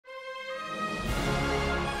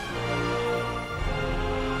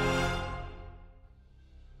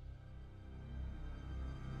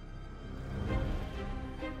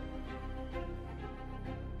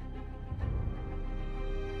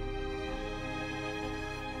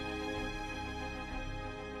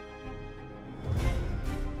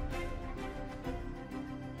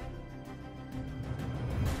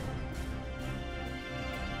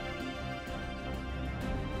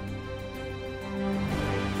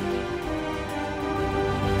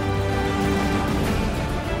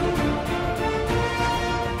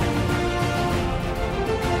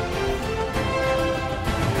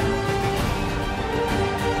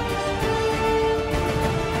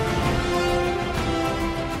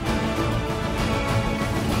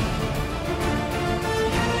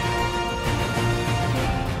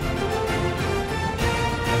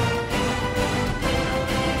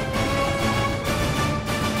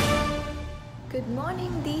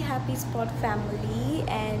happy Spot family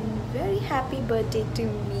and very happy birthday to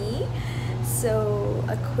me. So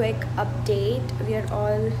a quick update, we are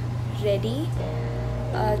all ready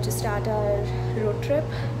to start our road trip.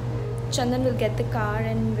 Chandan will get the car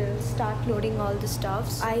and we'll start loading all the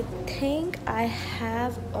stuffs. I think I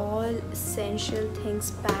have all essential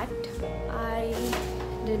things packed. I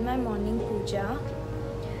did my morning puja,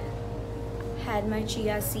 had my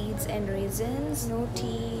chia seeds and raisins. No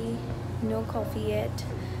tea, no coffee yet,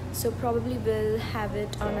 so probably we'll have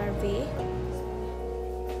it on our way.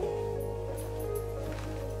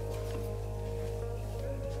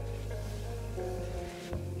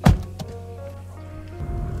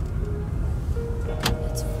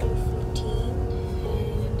 It's 4:14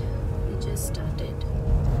 and we just started.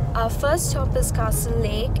 Our first stop is Castle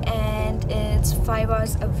Lake and it's 5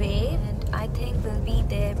 hours away, and I think we'll be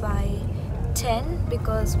there by 10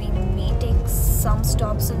 because we may take some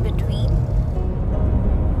stops in between.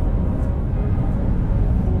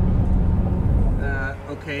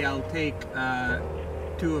 Okay, I'll take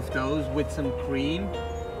 2 of those with some cream.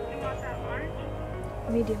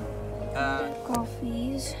 Video.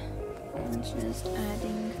 Coffees. I'm just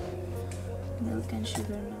adding milk and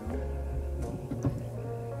sugar now.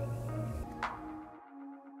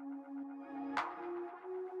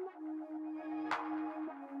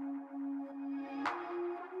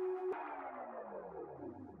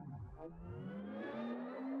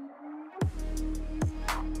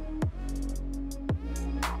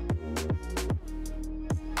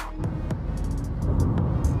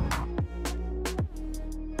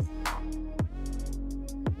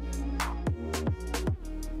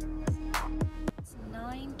 It's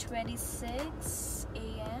 9:26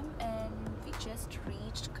 a.m. and we just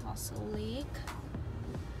reached Castle Lake.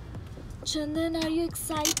 Chandan, are you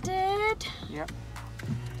excited? Yeah.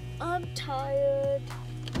 I'm tired.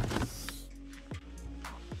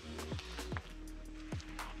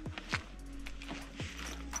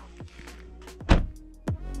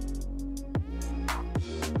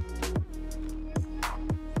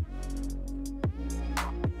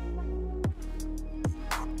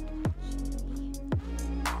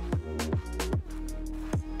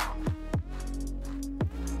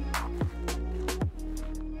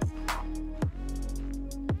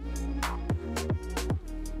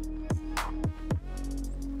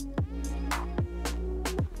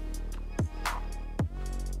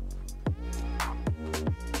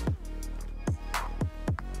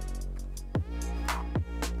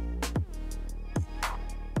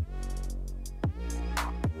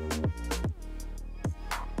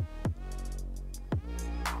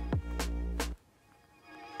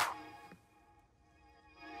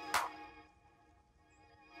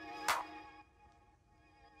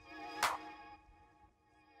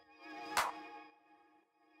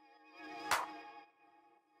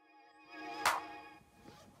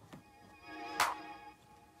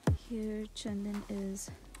 Here Chandan is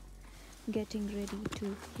getting ready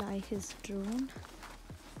to fly his drone.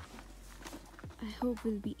 I hope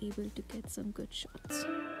we'll be able to get some good shots.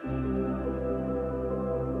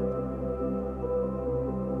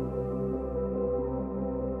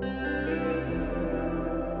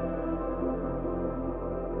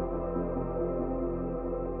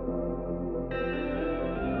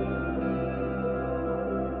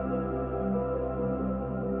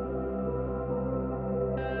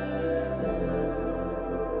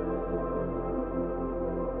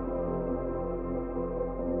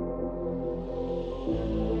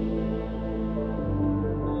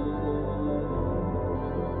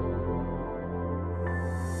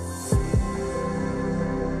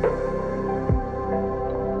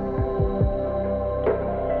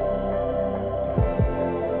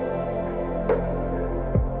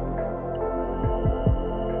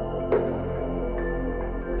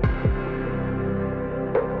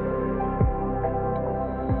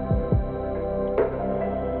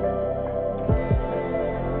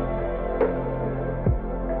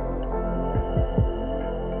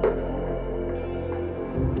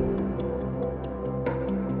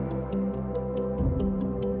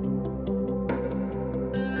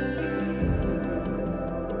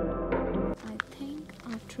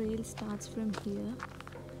 Trail starts from here.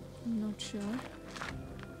 I'm not sure.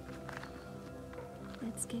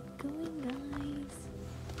 Let's get going, guys.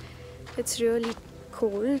 It's really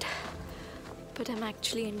cold, but I'm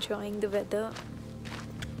actually enjoying the weather.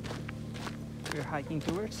 We're hiking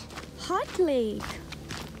towards Hot Lake.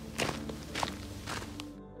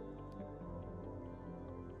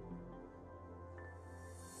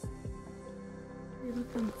 We were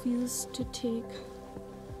confused to take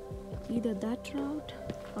either that route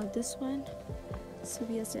or this one, so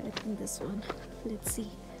we are selecting this one. Let's see.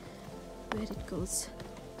 where it goes.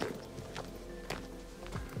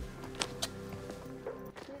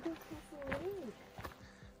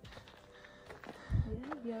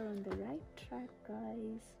 Yeah, we are on the right track,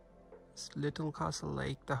 guys. Is Little Castle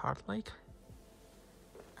Lake the Heart Lake?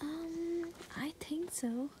 I think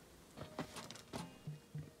so.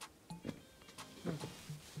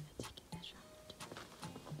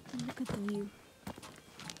 Look at the view.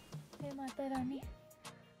 हे माता रानी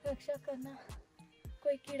रक्षा करना,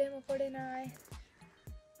 कोई कीड़े मकोड़े ना आए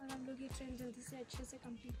और हम लोग ये ट्रेल जल्दी से अच्छे से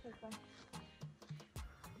कंप्लीट कर पाए.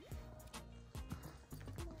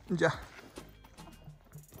 जा.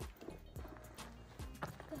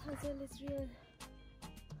 The hustle is real.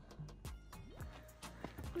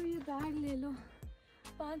 कोई ये बैग ले लो,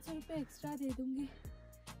 500 रुपये एक्स्ट्रा दे दूंगी.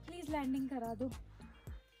 प्लीज लैंडिंग करा दो.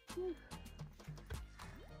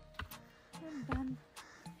 I'm done.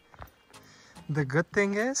 The good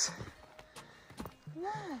thing is,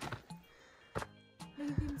 Yeah.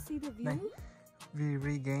 You can see the view. we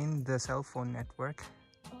regained the cell phone network.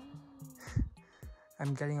 Oh.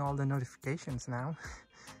 I'm getting all the notifications now.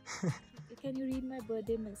 Can you read my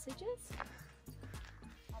birthday messages?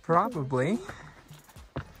 Probably.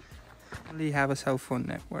 We have a cell phone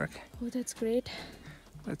network. Oh, that's great.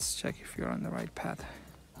 Let's check if you're on the right path.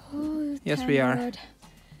 Oh, Yes, thank we are. God.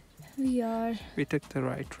 We are. We took the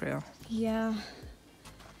right trail. Yeah.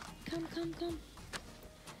 Come, come, come.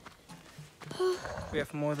 We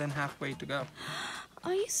have more than halfway to go.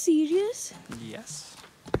 Are you serious? Yes.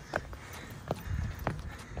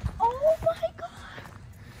 Oh my God!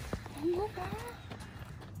 Oh my God!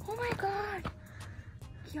 Oh my God!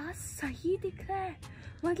 क्या सही दिख रहा है.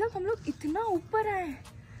 मतलब हम लोग इतना ऊपर आए.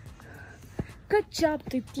 Good job,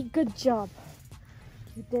 Deepti. Good job.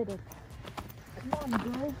 You did it. Come on,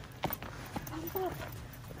 girl. Pump up.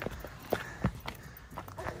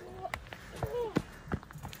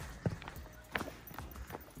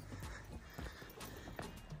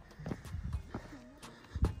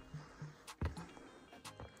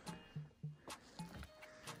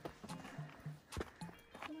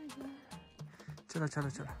 चलो चलो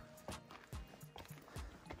चलो.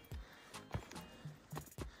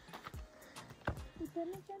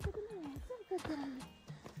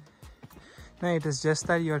 No, it is just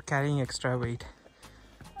that you're carrying extra weight.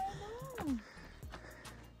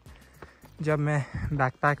 जब मैं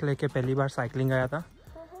बैकपैक लेके पहली बार साइकिलिंग आया था.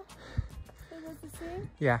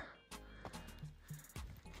 Yeah.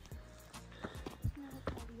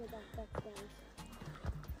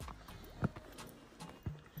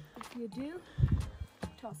 If you do,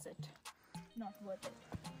 toss it. Not worth it.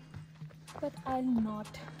 But I'll not,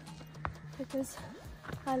 because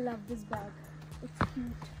I love this bag. It's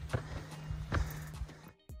cute.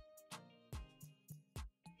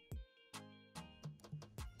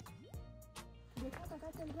 देखो पता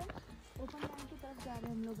चल गया. ओपन लाइन की तरफ जा रहे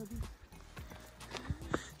हैं हम लोग अभी.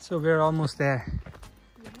 So we're almost there.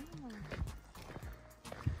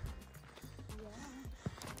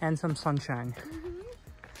 And some sunshine.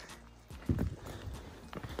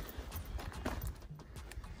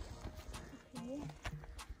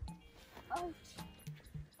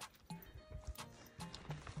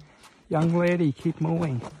 Young lady, keep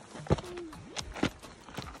moving.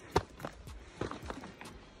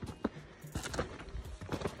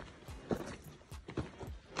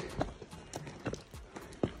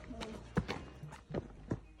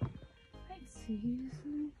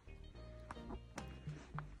 Seriously?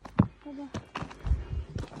 Baba.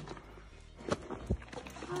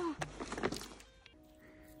 Ah.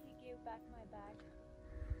 He gave back my bag.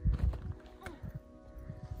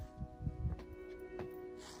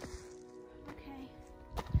 Okay.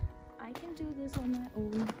 I can do this on my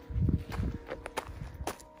own.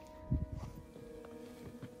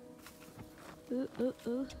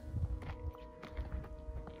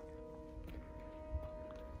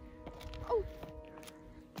 Oh.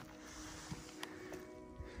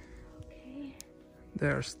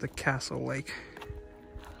 There's the Castle Lake.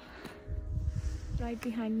 Right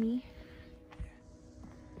behind me.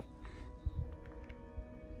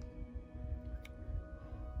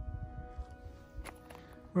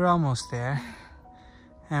 We're almost there.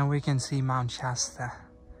 And we can see Mount Shasta.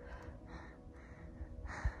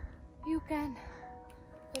 You can.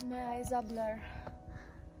 But my eyes are blurred.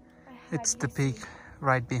 It's the peak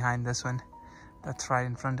right behind this one. That's right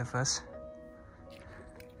in front of us.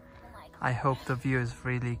 I hope the view is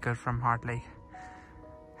really good from Heart Lake.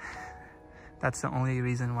 That's the only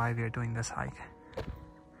reason why we are doing this hike.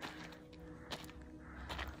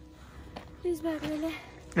 Please back ले.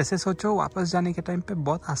 ऐसे सोचो वापस जाने के time पे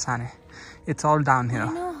बहुत आसान है. It's all downhill.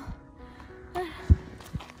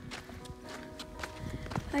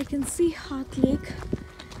 I I can see Heart Lake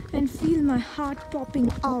and feel my heart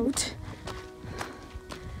popping out.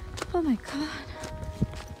 Oh my god.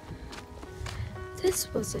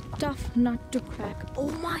 This was a tough nut to crack. Oh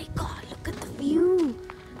my god, look at the view.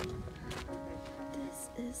 This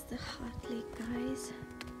is the Heart Lake, guys.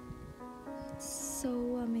 It's so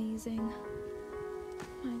amazing.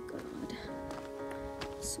 My god.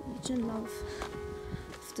 So much in love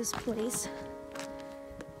of this place.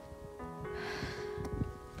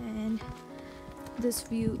 And this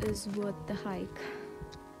view is worth the hike,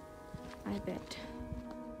 I bet.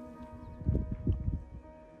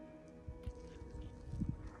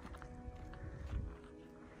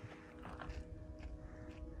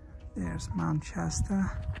 There's Mount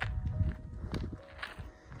Shasta.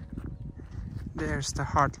 There's the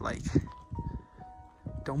Heart Lake.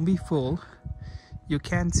 Don't be fooled. You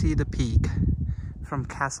can't see the peak from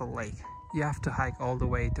Castle Lake. You have to hike all the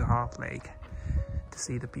way to Heart Lake to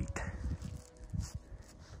see the peak.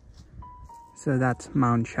 So that's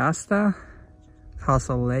Mount Shasta,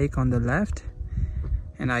 Castle Lake on the left,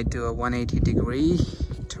 and I do a 180-degree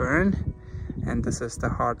turn, and this is the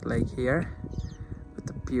Heart Lake here with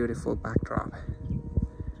the beautiful backdrop.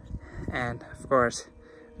 And of course,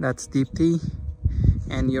 that's Deepti,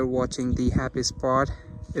 and you're watching The Happy Spot.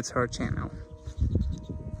 It's her channel.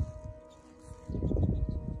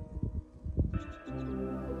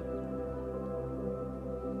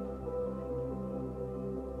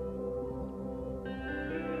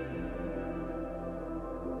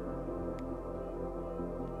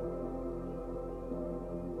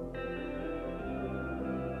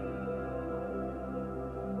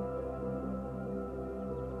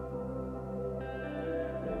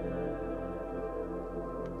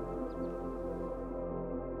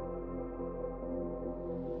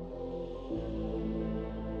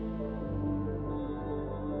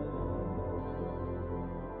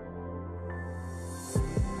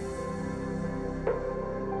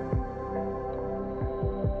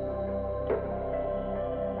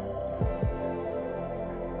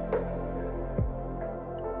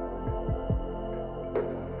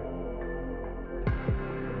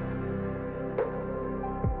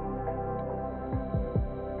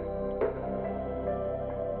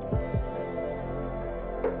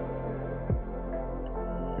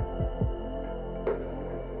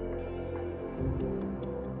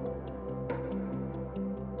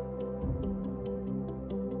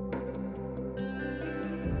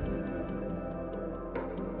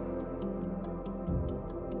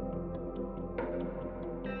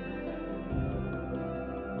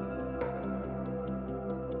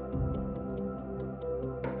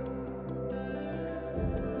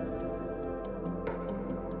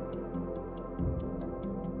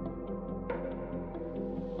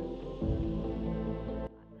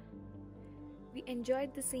 We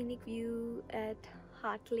enjoyed the scenic view at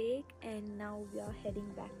Heart Lake, and now we are heading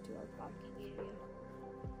back to our parking area.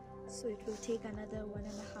 So it will take another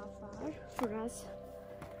 1.5 hours for us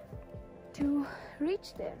to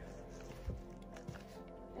reach there.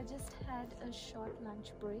 I just had a short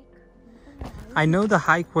lunch break. I know the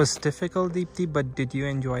hike was difficult, Deepti, but did you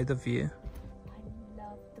enjoy the view? I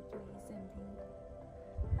love the place and view.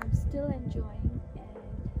 I'm still enjoying and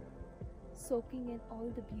soaking in all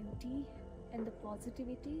the beauty and the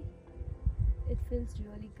positivity. It feels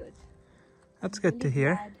really good. That's good to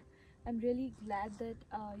hear. I'm really glad that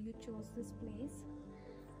you chose this place.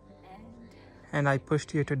 And I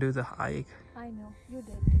pushed you to do the hike. I know, you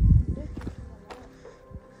did. You did push me a lot.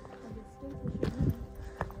 And you're still pushing me.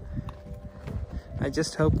 I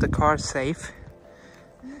just hope the car's safe.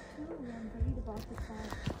 Me too, I'm worried about the car.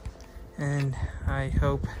 And I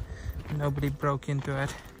hope nobody broke into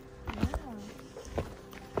it. Yeah.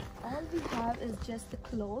 All we have is just the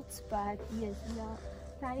clothes, but yes, we are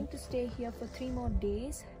planning to stay here for 3 more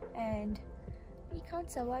days, and we can't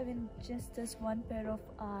survive in just this one pair of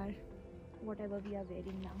our whatever we are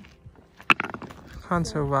wearing now. Can't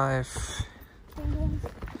survive. Fingers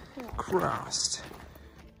Crossed.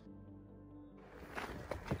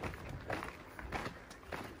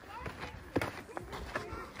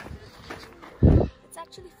 It's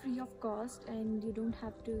actually free of cost, and you don't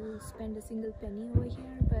have to spend a single penny over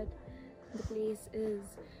here, but the place is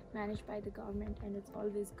managed by the government, and it's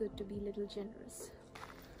always good to be a little generous.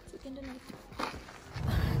 Second night.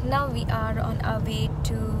 Now we are on our way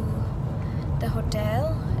to the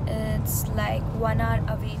hotel. It's like 1 hour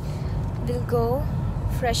away. We'll go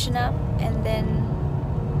freshen up and then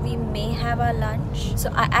we may have our lunch.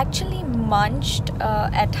 So I actually munched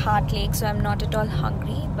at Heart Lake, so I'm not at all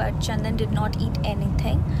hungry, but Chandan did not eat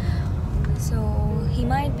anything, so he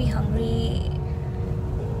might be hungry.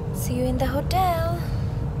 See you in the hotel.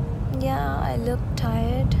 look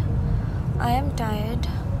tired. I am tired.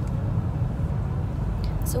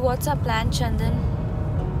 So what's our plan, Chandan?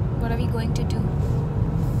 What are we going to do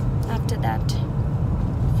after that?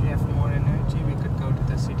 If you have more energy, we could go to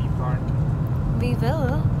the city park. We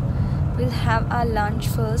will. We'll have our lunch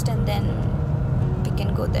first and then we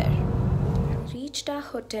can go there. Reached our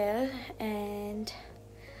hotel and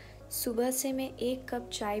सुबह से मैं एक cup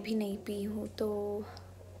चाय भी नहीं P हूँ, तो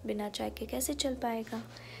बिना चाय के कैसे चल पाएगा।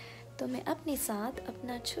 तो मैं अपने साथ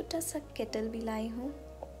अपना छोटा सा केटल भी लाई हूँ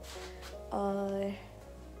और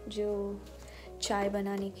जो चाय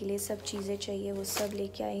बनाने के लिए सब चीज़ें चाहिए वो सब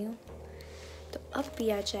लेके आई हूँ। तो अब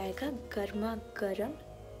पिया जाएगा गर्मा गर्म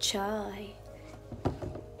चाय।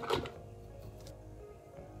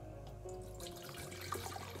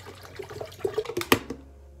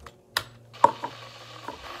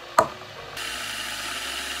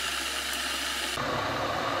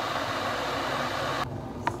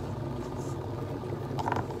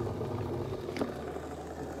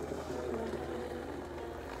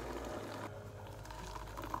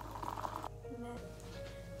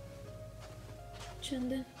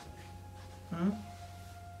 चंदन,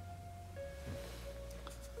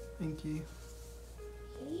 Thank you.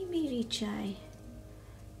 ये मेरी चाय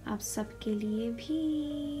आप सबके लिए भी।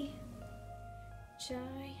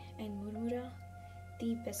 चाय and murmura,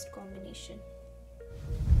 the best combination.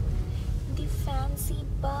 The fancy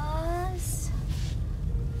bus.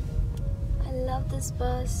 I love this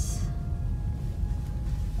bus.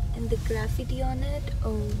 And the graffiti on it,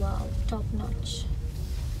 oh wow, top notch.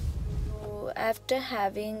 So after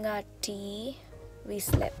having our tea, we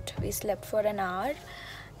slept. We slept for an hour,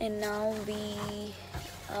 and now we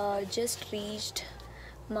just reached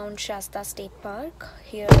Mount Shasta State Park.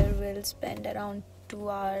 Here we'll spend around 2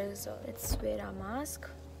 hours. Let's wear our mask.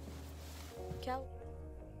 क्या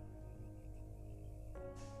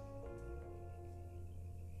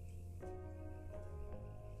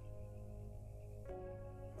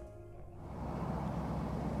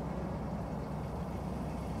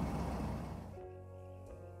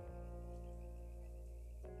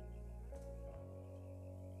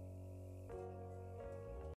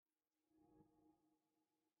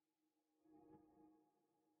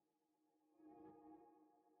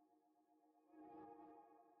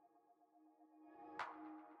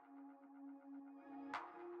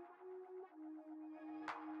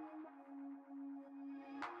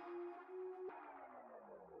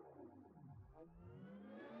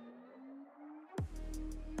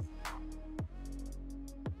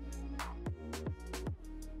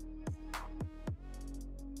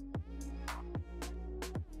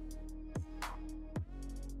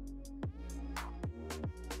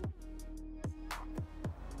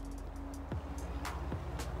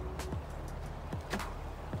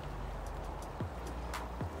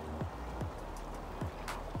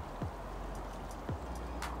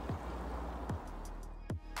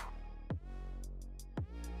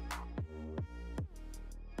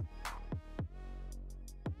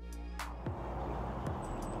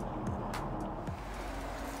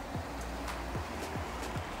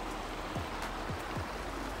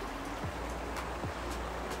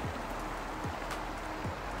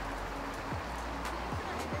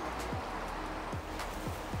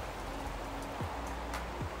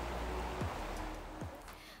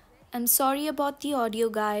I'm sorry about the audio,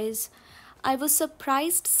 guys. I was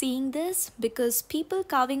surprised seeing this because people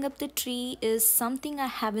carving up the tree is something I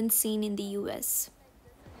haven't seen in the US.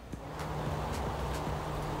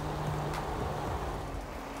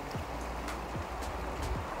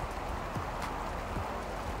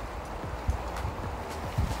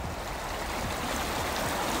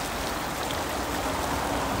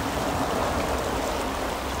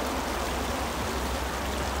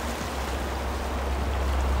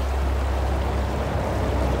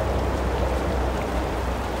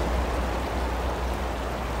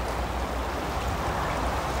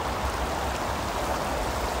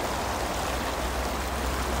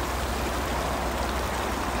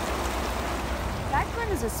 That one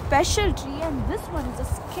is a special tree and this one is a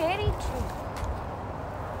scary tree.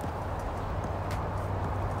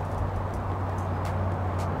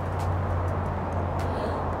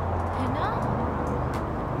 Henna?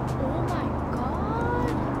 Oh my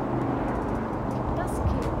god! That's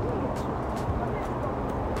scary.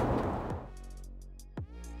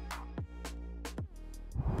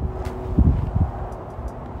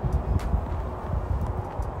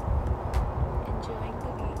 Enjoying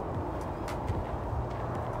the view.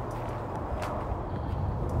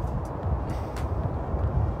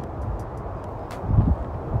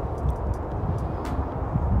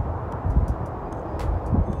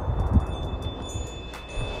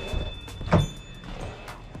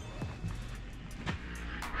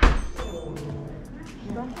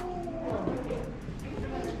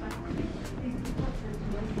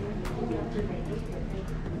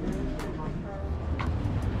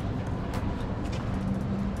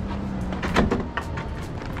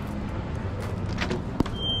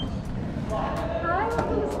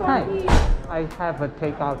 Hi. I have a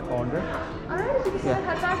takeout order. Alright, you can Yeah.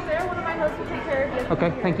 head back there. One of my hosts will take care of you.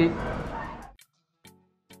 Okay, thank you.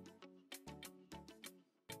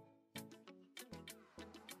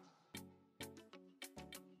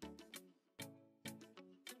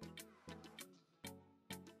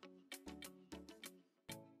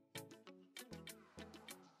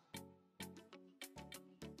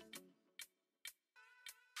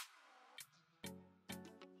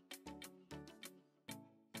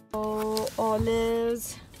 Oh,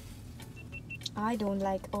 olives. I don't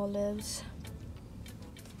like olives.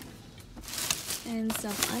 And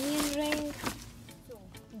some onion ring. So,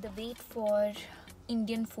 the wait for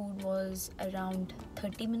Indian food was around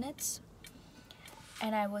 30 minutes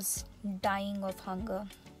and I was dying of hunger.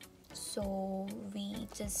 So we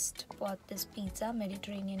just bought this pizza,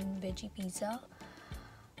 Mediterranean veggie pizza,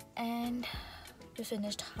 and we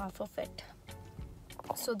finished half of it.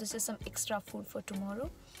 So this is some extra food for tomorrow.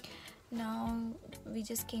 Now we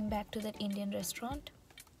just came back to that Indian restaurant.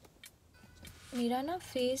 मेरा ना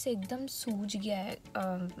face एकदम सूज गया है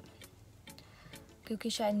क्योंकि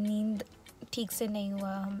शायद नींद ठीक से नहीं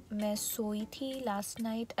हुआ. मैं सोई थी लास्ट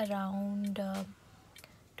नाइट अराउंड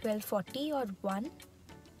 12:40 और 1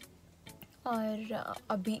 और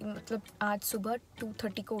अभी मतलब आज सुबह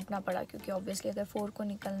 2:30 को उठना पड़ा क्योंकि ऑब्वियसली अगर 4 को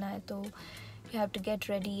निकलना है तो you have to get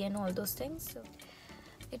ready and all those things. So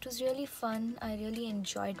it was really fun. I really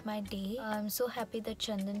enjoyed my day. I'm so happy that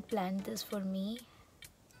Chandan planned this for me.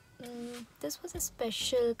 This was a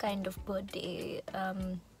special kind of birthday,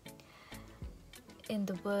 in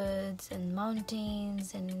the woods and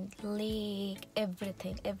mountains and lake,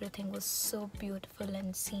 everything was so beautiful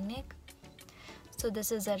and scenic. So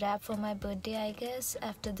this is a wrap for my birthday, I guess.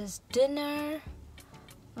 After this dinner,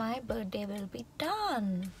 my birthday will be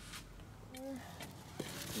done.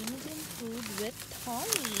 Indian food with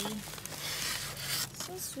Tommy.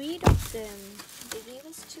 So sweet of them. They gave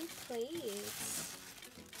us 2 plates.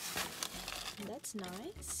 That's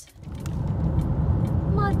nice.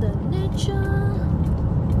 Mother Nature.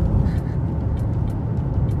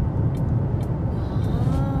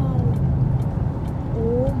 Wow.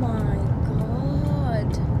 Oh my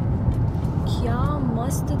God. क्या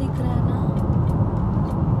मस्त दिख रहा है ना.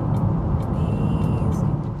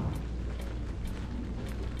 Amazing.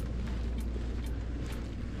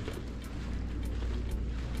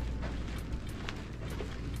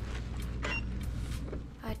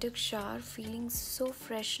 I took shower, feeling so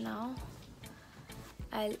fresh now.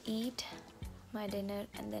 I'll eat my dinner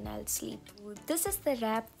and then I'll sleep. This is the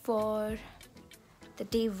wrap for the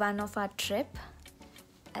day 1 of our trip.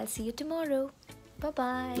 I'll see you tomorrow. Bye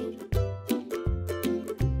bye.